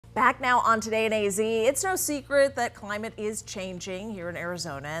Back now on Today in AZ, it's no secret that climate is changing here in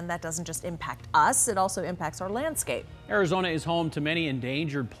Arizona, and that doesn't just impact us, it also impacts our landscape. Arizona is home to many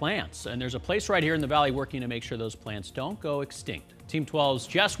endangered plants, and there's a place right here in the valley working to make sure those plants don't go extinct. Team 12's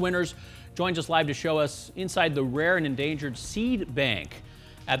Jess Winters joins us live to show us inside the rare and endangered seed bank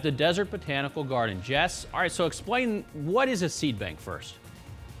at the Desert Botanical Garden. Jess, all right, so explain, what is a seed bank first?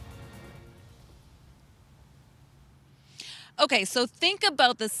 Okay, so think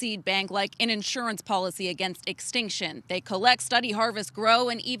about the seed bank like an insurance policy against extinction. They collect, study, harvest, grow,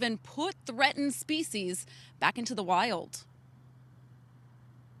 and even put threatened species back into the wild.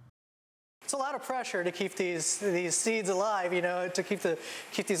 It's a lot of pressure to keep these seeds alive, to keep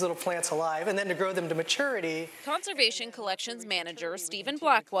these little plants alive, and then to grow them to maturity. Conservation Collections Manager Stephen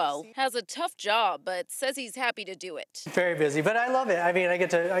Blackwell has a tough job, but says he's happy to do it. Very busy, but I love it. I mean, I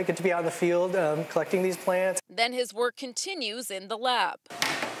get to be out in the field collecting these plants. Then his work continues in the lab.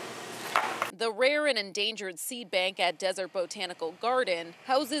 The rare and endangered seed bank at Desert Botanical Garden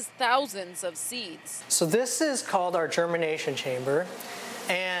houses thousands of seeds. So this is called our germination chamber.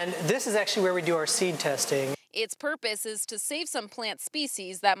 And this is actually where we do our seed testing. Its purpose is to save some plant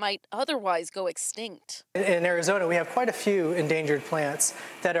species that might otherwise go extinct. In Arizona, we have quite a few endangered plants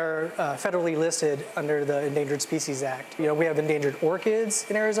that are federally listed under the Endangered Species Act. We have endangered orchids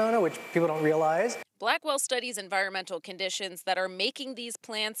in Arizona, which people don't realize. Blackwell studies environmental conditions that are making these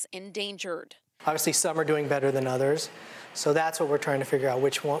plants endangered. Obviously, some are doing better than others. So that's what we're trying to figure out,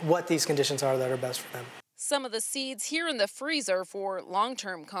 what these conditions are that are best for them. Some of the seeds here in the freezer for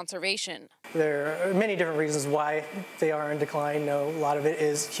long-term conservation. There are many different reasons why they are in decline. A lot of it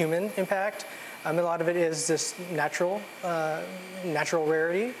is human impact. A lot of it is just natural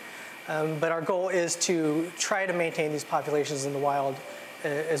rarity. But our goal is to try to maintain these populations in the wild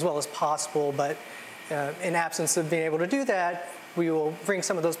as well as possible. But in absence of being able to do that, we will bring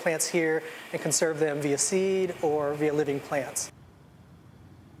some of those plants here and conserve them via seed or via living plants.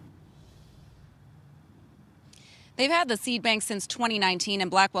 They've had the seed bank since 2019,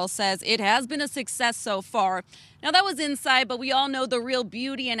 and Blackwell says it has been a success so far. Now, that was inside, but we all know the real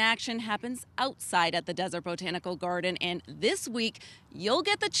beauty and action happens outside at the Desert Botanical Garden. And this week, you'll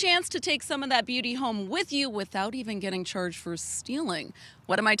get the chance to take some of that beauty home with you without even getting charged for stealing.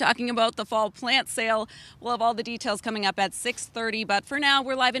 What am I talking about? The fall plant sale. We'll have all the details coming up at 6:30. But for now,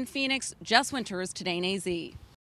 we're live in Phoenix. Jess Winters, Today in AZ.